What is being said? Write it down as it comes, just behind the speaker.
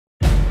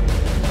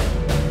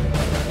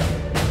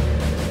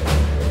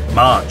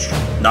March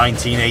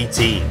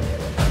 1918.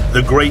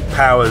 The great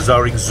powers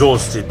are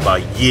exhausted by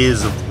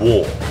years of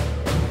war.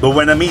 But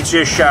when a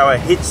meteor shower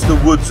hits the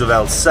woods of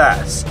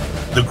Alsace,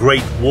 the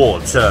Great War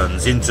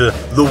turns into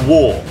the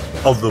War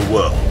of the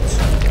Worlds.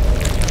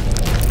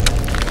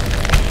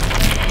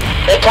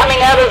 They're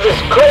coming out of the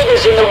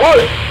craters in the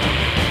wood.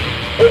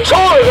 They're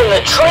taller than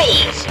the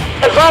trees,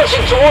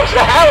 advancing towards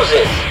the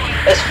houses.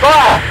 There's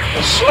fire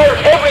and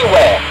smoke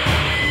everywhere.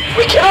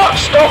 We cannot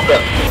stop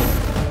them.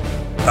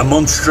 A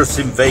monstrous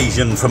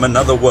invasion from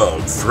another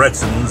world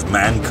threatens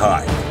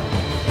mankind.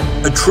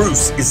 A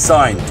truce is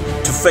signed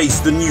to face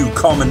the new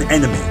common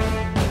enemy.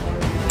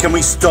 Can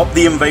we stop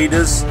the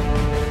invaders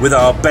with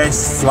our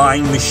best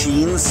flying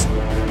machines?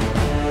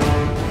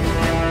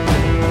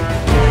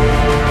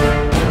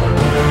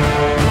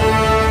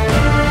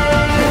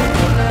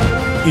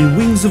 In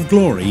Wings of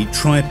Glory,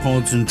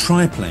 Tripods and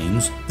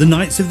Triplanes, the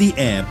Knights of the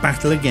Air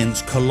battle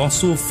against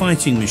colossal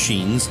fighting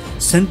machines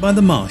sent by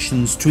the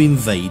Martians to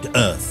invade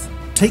Earth.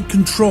 Take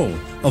control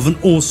of an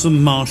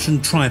awesome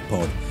Martian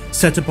tripod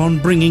set upon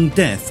bringing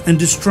death and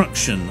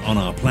destruction on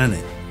our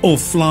planet, or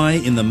fly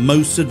in the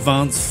most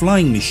advanced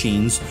flying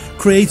machines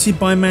created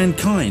by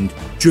mankind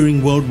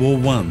during World War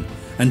I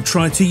and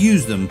try to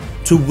use them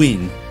to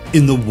win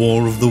in the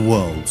War of the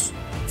Worlds.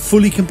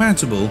 Fully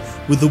compatible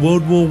with the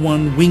World War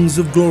I Wings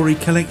of Glory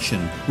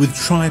collection with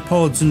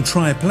tripods and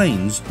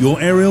triplanes,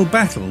 your aerial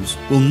battles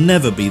will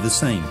never be the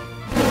same.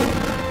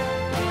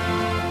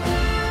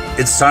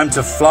 It's time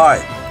to fly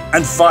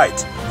and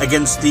fight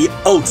against the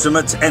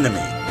ultimate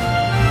enemy.